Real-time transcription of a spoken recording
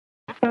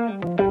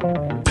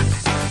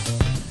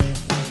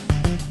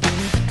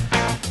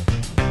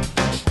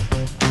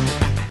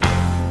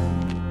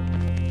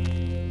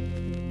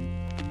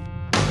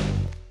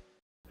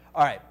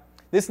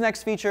This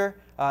next feature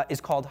is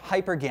called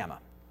Hypergamma.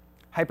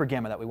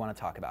 Hypergamma that we want to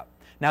talk about.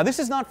 Now, this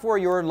is not for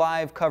your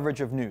live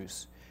coverage of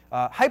news.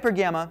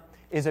 Hypergamma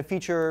is a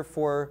feature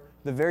for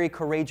the very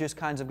courageous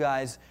kinds of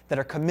guys that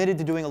are committed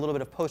to doing a little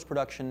bit of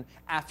post-production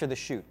after the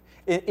shoot.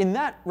 In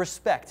that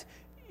respect,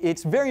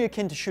 it's very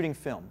akin to shooting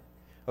film.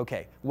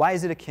 Okay, why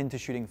is it akin to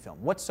shooting film?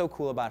 What's so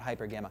cool about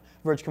Hypergamma?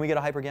 Verge, can we get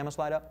a Hypergamma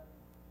slide up?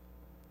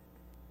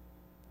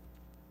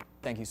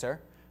 Thank you, sir.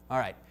 All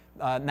right.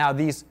 Now,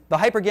 the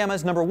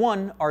Hypergammas, number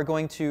one, are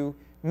going to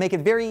make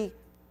it very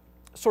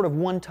sort of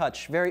one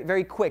touch, very,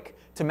 very quick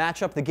to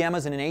match up the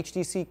gammas in an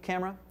HDC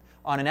camera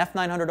on an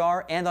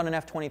f900R and on an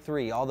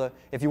f23.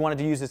 If you wanted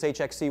to use this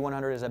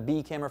HXC-100 as a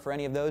B camera for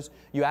any of those,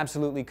 you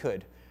absolutely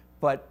could.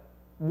 But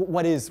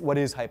what is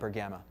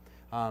Hypergamma?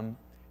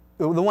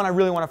 The one I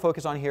really want to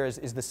focus on here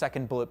is the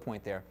second bullet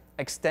point there,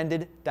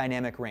 extended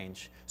dynamic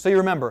range. So you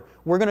remember,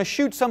 we're going to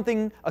shoot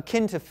something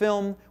akin to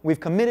film. We've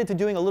committed to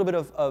doing a little bit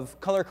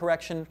of color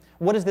correction.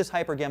 What is this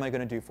Hypergamma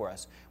going to do for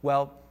us?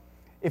 Well,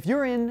 if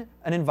you're in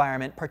an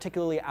environment,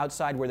 particularly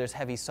outside where there's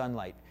heavy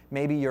sunlight,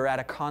 maybe you're at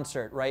a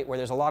concert, right, where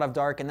there's a lot of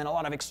dark and then a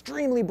lot of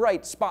extremely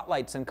bright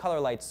spotlights and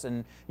color lights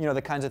and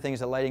the kinds of things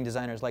that lighting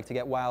designers like to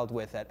get wild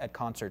with at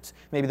concerts.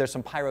 Maybe there's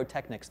some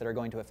pyrotechnics that are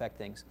going to affect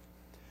things.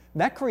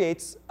 That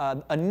creates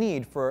a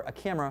need for a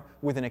camera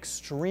with an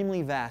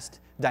extremely vast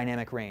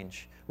dynamic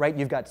range, right?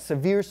 You've got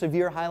severe,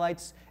 severe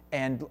highlights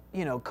and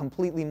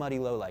completely muddy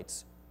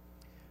lowlights.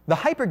 The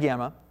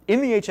Hypergamma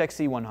in the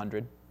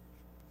HXC-100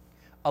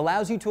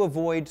 allows you to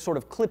avoid sort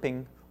of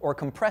clipping or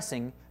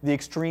compressing the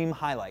extreme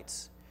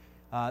highlights.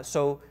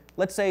 So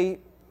let's say,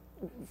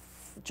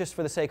 just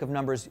for the sake of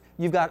numbers,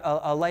 you've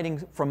got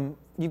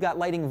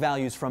lighting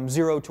values from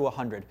 0 to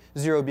 100.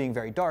 0 being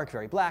very dark,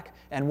 very black,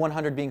 and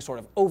 100 being sort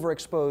of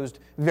overexposed,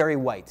 very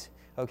white.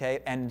 Okay,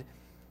 and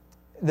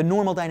the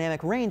normal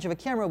dynamic range of a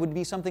camera would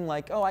be something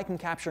like, oh, I can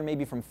capture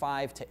maybe from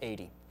 5 to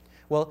 80.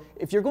 Well,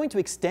 if you're going to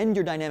extend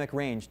your dynamic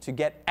range to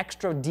get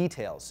extra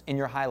details in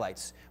your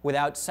highlights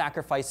without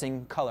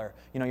sacrificing color,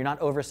 you're not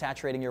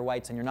oversaturating your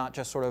whites and you're not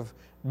just sort of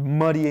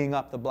muddying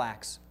up the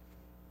blacks,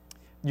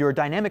 your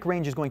dynamic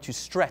range is going to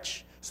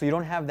stretch so you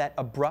don't have that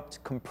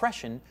abrupt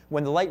compression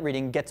when the light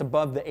reading gets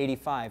above the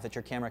 85 that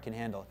your camera can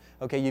handle.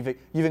 Okay,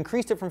 you've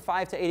increased it from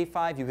 5 to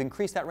 85, you've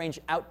increased that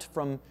range out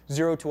from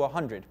 0 to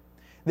 100.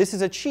 This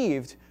is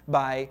achieved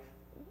by,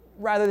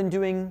 rather than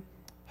doing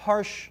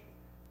harsh,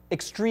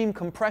 extreme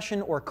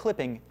compression or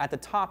clipping at the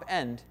top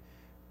end,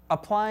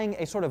 applying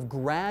a sort of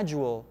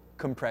gradual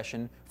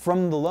compression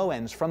from the low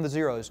ends, from the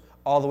zeros,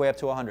 all the way up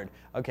to 100.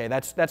 Okay,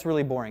 that's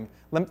really boring.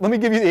 Let me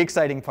give you the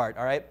exciting part,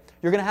 all right?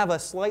 You're going to have a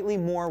slightly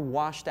more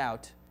washed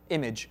out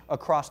image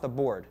across the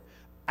board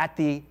at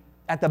the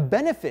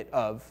benefit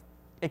of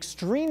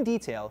extreme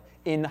detail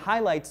in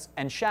highlights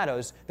and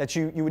shadows that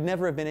you would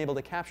never have been able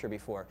to capture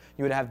before.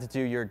 You would have to do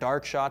your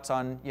dark shots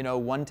on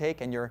one take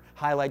and your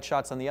highlight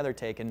shots on the other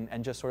take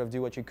and just sort of do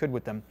what you could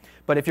with them.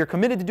 But if you're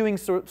committed to doing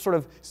sort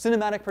of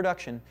cinematic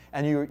production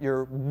and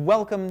you're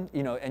welcome,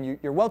 and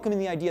you're welcoming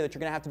the idea that you're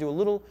going to have to do a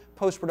little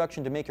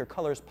post-production to make your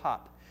colors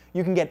pop,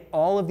 you can get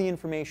all of the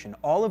information,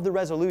 all of the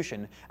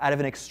resolution out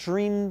of an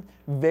extreme,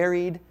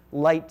 varied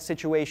light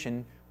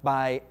situation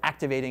by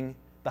activating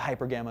the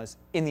Hypergammas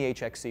in the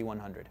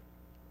HXC-100.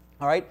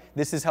 All right,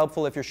 this is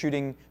helpful if you're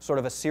shooting sort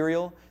of a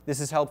serial. This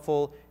is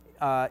helpful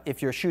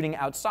if you're shooting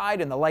outside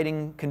and the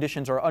lighting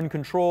conditions are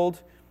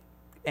uncontrolled.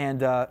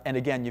 And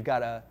again, you've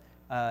got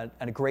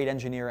a great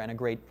engineer and a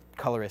great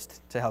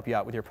colorist to help you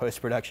out with your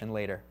post-production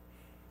later.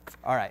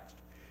 All right,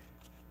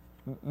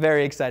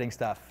 very exciting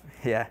stuff.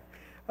 Yeah.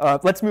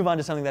 Let's move on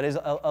to something that is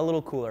a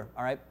little cooler.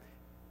 All right,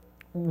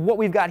 what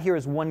we've got here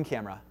is one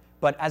camera.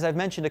 But as I've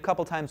mentioned a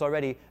couple times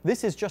already,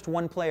 this is just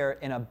one player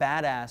in a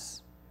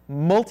badass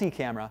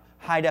multi-camera,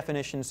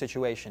 high-definition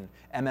situation.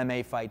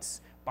 MMA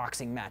fights,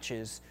 boxing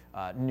matches,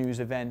 news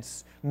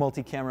events,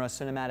 multi-camera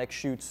cinematic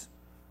shoots.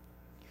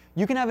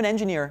 You can have an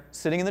engineer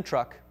sitting in the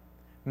truck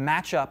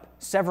match up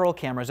several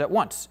cameras at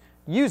once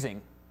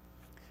using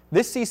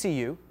this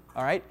CCU,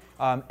 all right?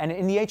 And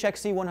in the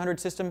HXC-100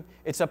 system,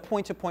 it's a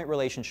point-to-point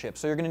relationship.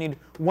 So you're going to need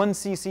one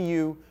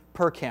CCU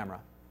per camera.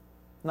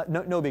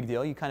 No big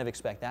deal. You kind of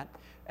expect that.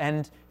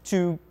 And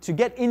to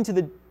get into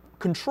the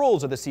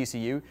controls of the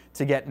CCU,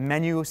 to get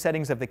menu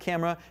settings of the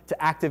camera,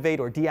 to activate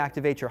or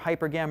deactivate your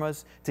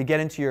Hypergammas, to get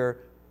into your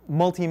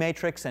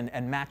multi-matrix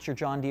and match your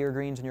John Deere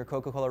greens and your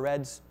Coca-Cola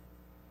reds,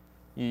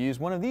 you use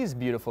one of these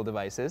beautiful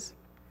devices.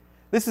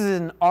 This is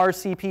an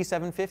RCP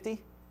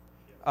 750.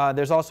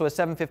 There's also a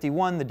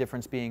 751, the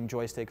difference being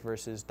joystick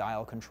versus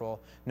dial control.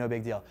 No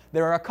big deal.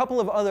 There are a couple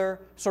of other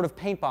sort of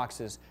paint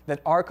boxes that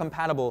are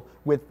compatible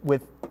with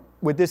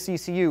this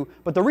CCU,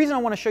 but the reason I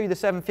want to show you the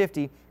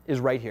 750 is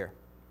right here.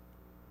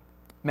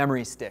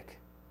 Memory stick,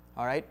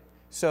 all right?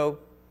 So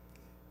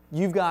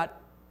you've got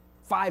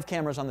 5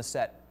 cameras on the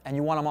set, and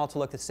you want them all to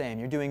look the same.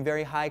 You're doing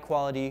very high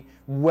quality,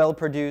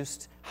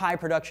 well-produced, high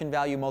production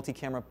value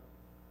multi-camera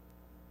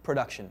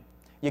production.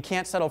 You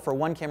can't settle for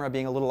one camera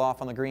being a little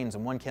off on the greens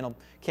and one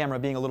camera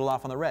being a little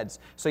off on the reds.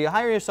 So you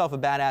hire yourself a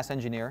badass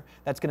engineer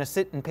that's going to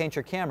sit and paint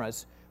your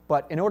cameras,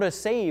 But in order to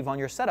save on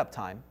your setup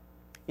time,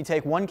 you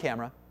take one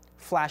camera,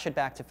 flash it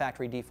back to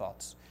factory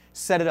defaults,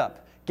 set it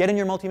up, get in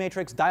your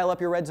multi-matrix, dial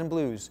up your reds and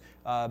blues,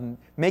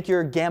 make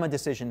your gamma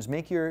decisions,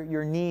 make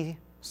your knee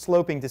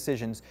sloping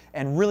decisions,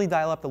 and really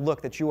dial up the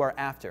look that you are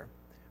after.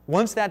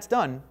 Once that's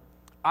done,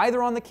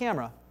 either on the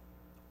camera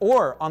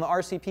or on the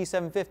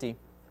RCP750,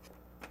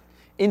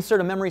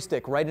 insert a memory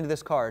stick right into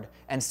this card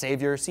and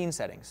save your scene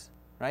settings,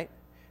 right?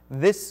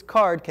 This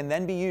card can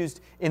then be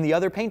used in the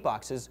other paint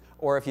boxes,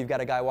 or if you've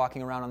got a guy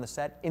walking around on the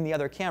set, in the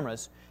other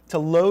cameras, to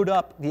load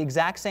up the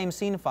exact same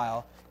scene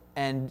file.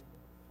 And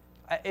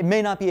it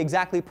may not be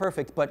exactly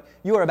perfect, but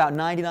you are about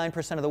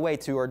 99% of the way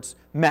towards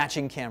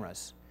matching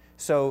cameras.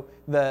 So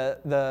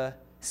the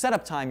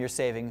setup time you're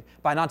saving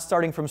by not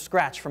starting from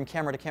scratch from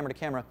camera to camera to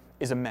camera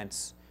is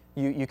immense.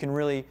 You can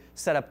really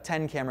set up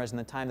 10 cameras in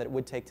the time that it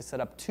would take to set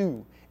up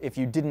 2 if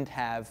you didn't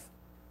have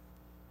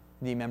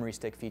the memory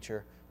stick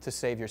feature to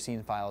save your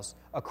scene files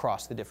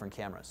across the different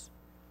cameras.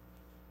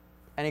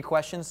 Any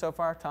questions so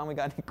far? Tom, we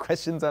got any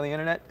questions on the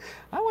internet?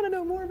 I want to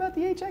know more about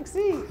the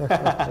HXC.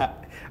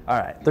 All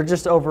right. They're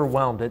just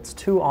overwhelmed. It's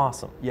too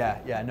awesome.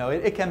 Yeah, no,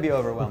 it can be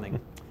overwhelming.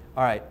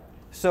 All right.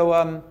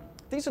 So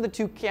these are the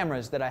 2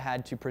 cameras that I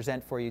had to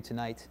present for you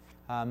tonight.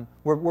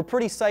 We're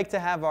pretty psyched to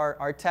have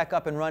our tech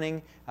up and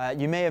running.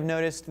 You may have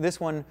noticed this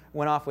one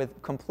went off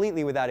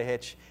completely without a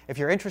hitch. If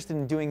you're interested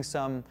in doing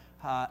some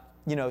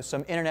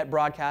internet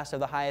broadcast of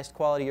the highest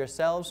quality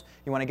yourselves,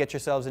 you want to get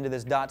yourselves into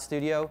this DOT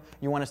studio,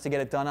 you want us to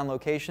get it done on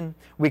location,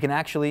 we can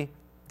actually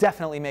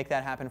definitely make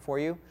that happen for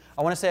you.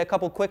 I want to say a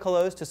couple quick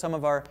hellos to some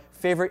of our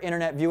favorite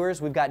internet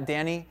viewers. We've got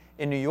Danny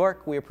in New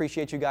York. We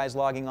appreciate you guys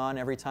logging on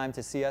every time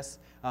to see us.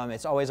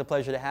 It's always a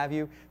pleasure to have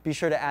you. Be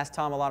sure to ask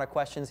Tom a lot of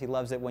questions. He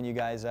loves it when you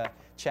guys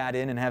chat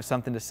in and have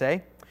something to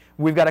say.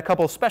 We've got a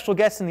couple special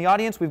guests in the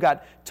audience. We've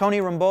got Tony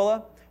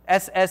Rambola,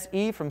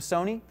 SSE from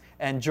Sony,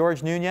 and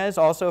George Nunez,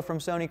 also from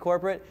Sony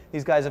Corporate.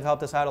 These guys have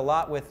helped us out a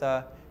lot with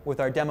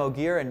our demo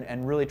gear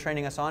and really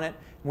training us on it.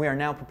 We are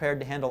now prepared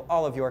to handle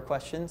all of your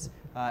questions.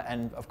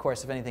 And of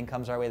course, if anything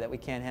comes our way that we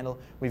can't handle,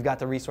 we've got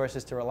the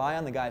resources to rely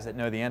on, the guys that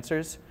know the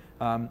answers.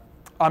 On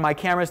my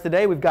cameras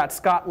today, we've got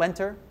Scott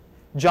Lenter,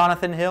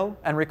 Jonathan Hill,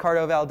 and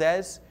Ricardo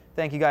Valdez.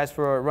 Thank you guys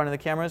for running the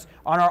cameras.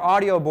 On our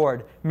audio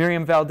board,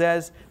 Miriam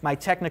Valdez. My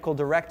technical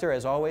director,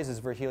 as always, is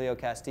Virgilio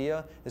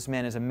Castillo. This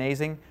man is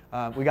amazing.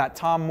 We got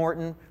Tom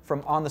Morton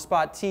from On the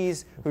Spot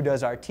Tees, who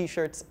does our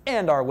t-shirts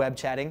and our web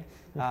chatting.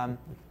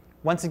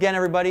 Once again,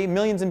 everybody,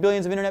 millions and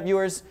billions of internet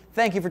viewers,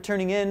 thank you for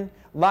tuning in.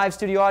 Live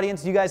studio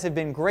audience, you guys have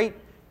been great.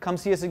 Come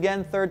see us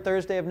again, 3rd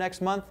Thursday of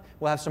next month.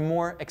 We'll have some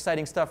more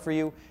exciting stuff for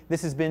you.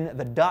 This has been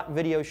the DOT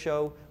Video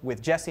Show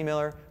with Jesse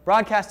Miller,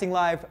 broadcasting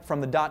live from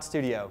the DOT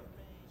Studio.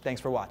 Thanks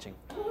for watching.